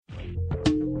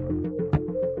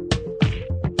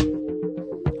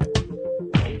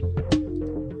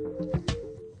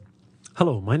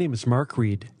Hello, my name is Mark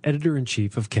Reed,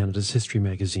 Editor-in-Chief of Canada's History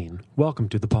Magazine. Welcome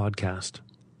to the podcast.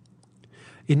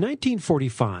 In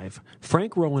 1945,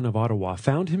 Frank Rowan of Ottawa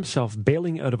found himself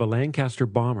bailing out of a Lancaster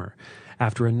bomber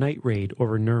after a night raid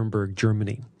over Nuremberg,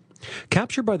 Germany.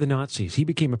 Captured by the Nazis, he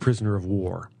became a prisoner of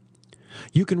war.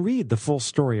 You can read the full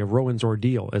story of Rowan's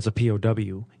ordeal as a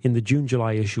POW in the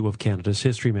June-July issue of Canada's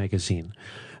History Magazine.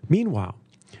 Meanwhile,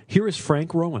 here is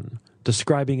Frank Rowan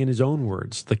describing in his own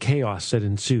words the chaos that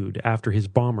ensued after his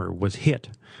bomber was hit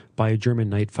by a German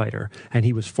night fighter and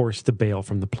he was forced to bail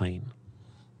from the plane.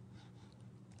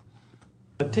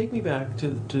 Take me back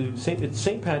to it's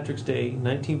St. Patrick's Day,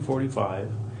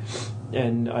 1945,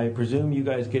 and I presume you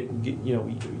guys get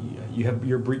you have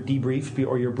your debrief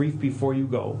or your brief before you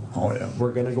go. Oh yeah.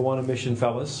 We're going to go on a mission,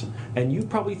 fellas, and you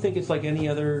probably think it's like any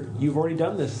other. You've already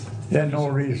done this. Yeah, no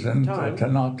reason to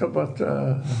not to, but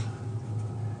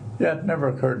yeah, it never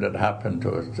occurred that it happened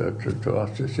to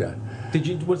us just yet.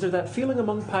 Was there that feeling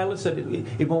among pilots that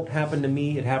it won't happen to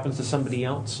me, it happens to somebody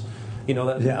else? You know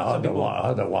that. Yeah,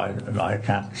 otherwise, I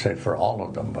can't say for all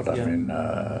of them, but I mean,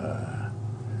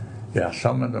 yeah,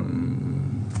 some of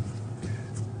them.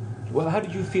 Well, how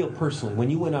did you feel personally when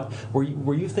you went up?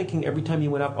 Were you thinking every time you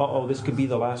went up, this could be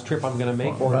the last trip I'm going to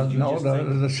make? Or did you just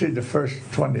think? The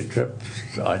first 20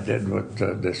 trips I did with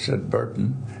this Sid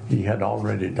Burton, he had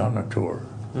already done a tour.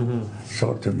 Mm-hmm.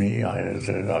 So to me, I was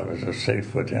as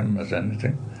safe with him as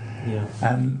anything. Yeah.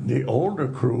 And the older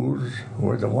crews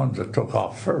were the ones that took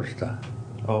off first.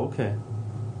 Oh, okay.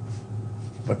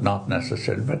 But not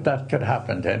necessarily. But that could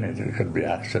happen to anything. It could be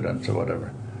accidents or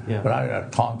whatever. Yeah. But I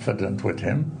got confident with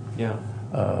him. Yeah.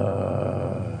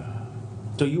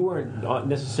 So you weren't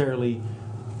necessarily.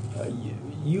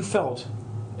 You felt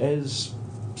as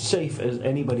safe as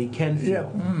anybody can feel.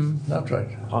 Yeah, that's right.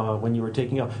 When you were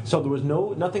taking off, so there was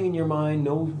nothing in your mind,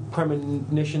 no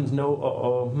premonitions, I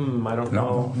don't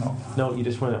know. No, you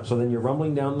just went up. So then you're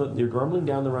rumbling down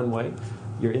the runway,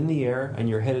 you're in the air, and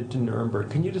you're headed to Nuremberg.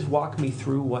 Can you just walk me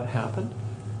through what happened,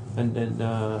 and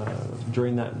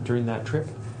during that trip?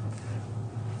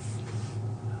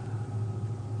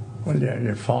 Well, yeah,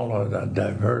 you follow the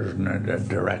diversion and the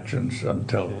directions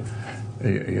until. Okay.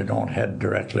 You don't head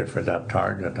directly for that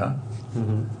target, huh?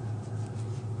 Mm-hmm.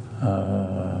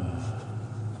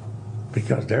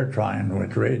 Because they're trying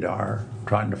with radar,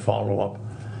 trying to follow up.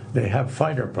 They have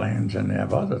fighter planes and they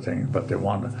have other things, but they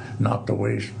want not to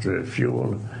waste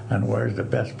fuel. And where's the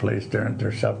best place to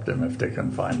intercept them if they can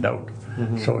find out?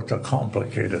 Mm-hmm. So it's a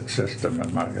complicated system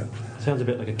in Margaret. Sounds a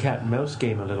bit like a cat and mouse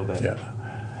game a little bit. Yeah.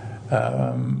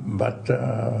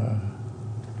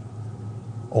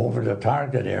 Over the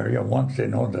target area, once they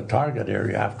know the target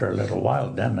area, after a little while,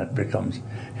 then it becomes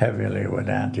heavily with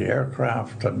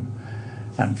anti-aircraft and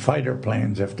fighter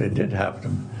planes, if they did have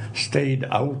them, stayed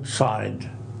outside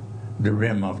the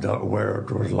rim of where it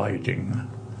was lighting.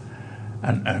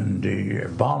 And the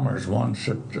bombers, once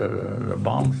the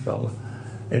bombs fell,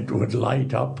 it would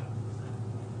light up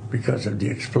because of the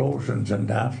explosions and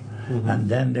that, mm-hmm. and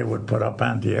then they would put up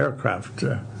anti-aircraft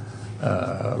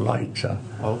lights.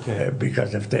 Okay.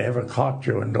 Because if they ever caught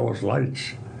you in those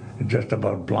lights, it just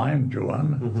about blind you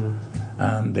on. Mm-hmm.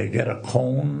 And they get a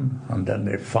cone, and then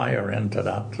they fire into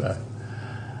that.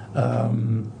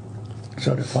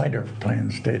 So the fighter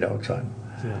planes stayed outside.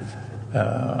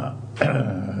 Yeah.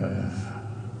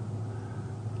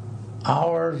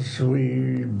 Ours,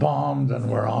 we bombed and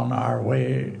were on our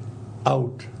way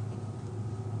out.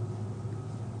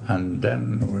 And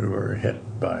then we were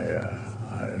hit by...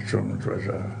 I assume it was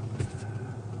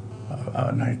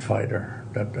a night fighter,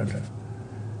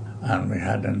 and we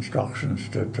had instructions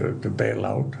to bail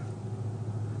out.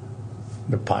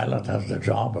 The pilot has the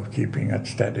job of keeping it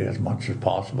steady as much as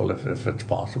possible, if it's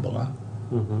possible. Huh?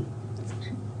 Mm-hmm.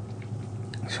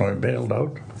 So we bailed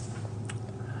out.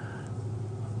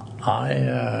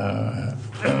 I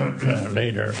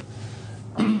later.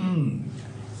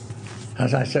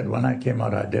 As I said, when I came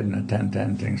out, I didn't attend to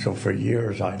anything, so for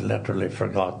years I literally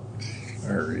forgot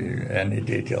any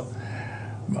detail.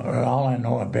 But all I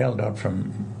know, I bailed out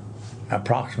from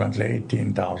approximately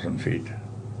 18,000 feet.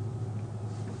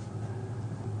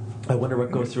 I wonder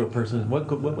what goes through a person. What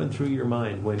went through your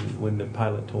mind when the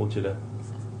pilot told you to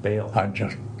bail? I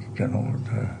just,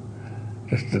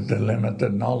 just the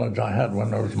limited knowledge I had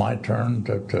when it was my turn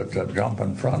to jump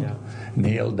in front, yeah.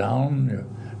 Kneel down,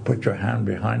 put your hand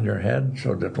behind your head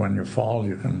so that when you fall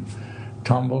you can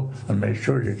tumble, and make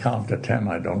sure you count to 10.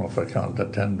 I don't know if I count to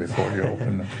 10 before you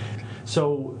open it.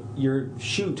 So your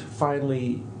chute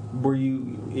finally were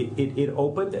you? It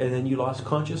opened and then you lost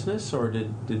consciousness, or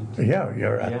did? Yeah,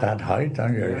 you're at Yeah. that height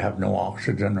and you Yeah. have no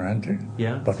oxygen or anything.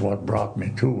 Yeah. But what brought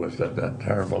me to was that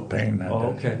terrible pain.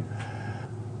 Oh, okay.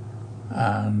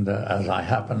 And as I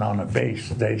happened on a base,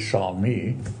 they saw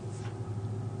me.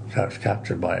 So I was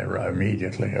captured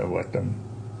immediately with them.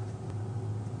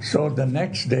 So the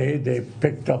next day, they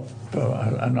picked up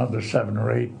another 7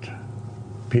 or 8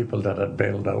 people that had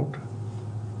bailed out.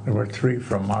 There were 3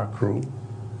 from our crew.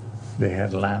 They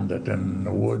had landed in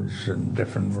the woods in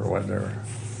different weather.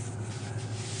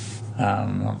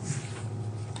 And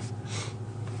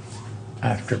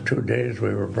after 2 days,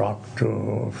 we were brought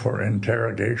for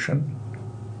interrogation.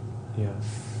 Yeah.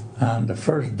 And the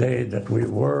first day that we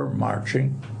were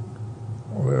marching,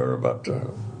 we were about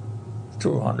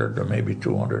 200 or maybe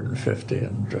 250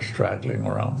 and just straggling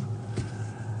around.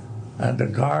 And the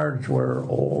guards were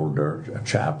older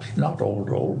chaps, not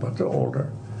old, but they're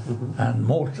older. Mm-hmm. And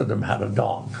most of them had a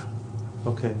dog.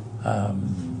 Okay.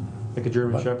 Like a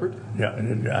German Shepherd? Yeah,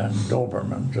 and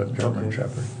Doberman, a German Okay.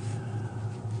 Shepherd.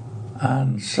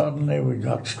 And suddenly we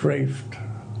got strafed.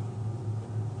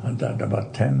 And at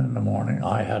about 10 in the morning,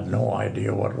 I had no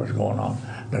idea what was going on.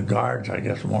 The guards, I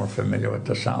guess, more familiar with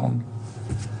the sound.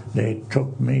 They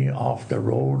took me off the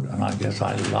road, and I guess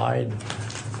I lied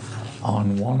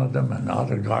on one of them, and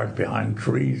other guards behind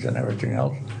trees and everything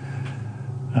else.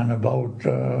 And about,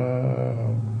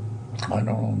 I don't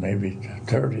know, maybe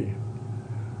 30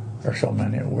 or so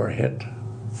many were hit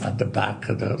at the back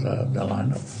of the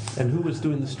lineup. And who was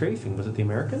doing the strafing? Was it the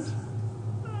Americans?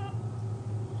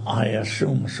 I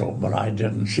assume so, but I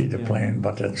didn't see the plane,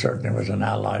 but it certainly was an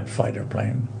Allied fighter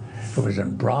plane. It was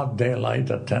in broad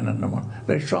daylight at 10 in the morning.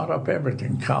 They shot up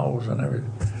everything, cows and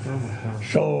everything. Oh my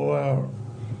gosh. So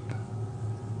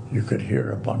you could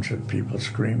hear a bunch of people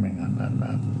screaming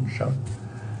and shout.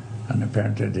 And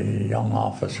apparently the young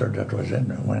officer that was in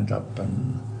it went up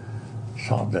and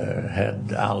saw the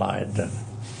head Allied and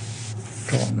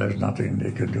told him there's nothing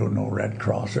they could do, no Red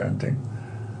Cross or anything.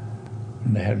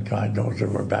 And the head guy, those that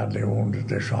were badly wounded,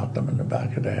 they shot them in the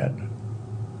back of the head.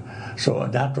 So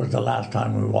that was the last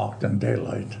time we walked in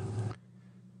daylight.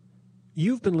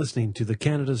 You've been listening to the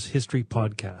Canada's History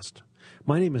Podcast.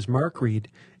 My name is Mark Reed,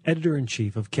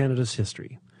 Editor-in-Chief of Canada's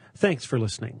History. Thanks for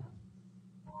listening.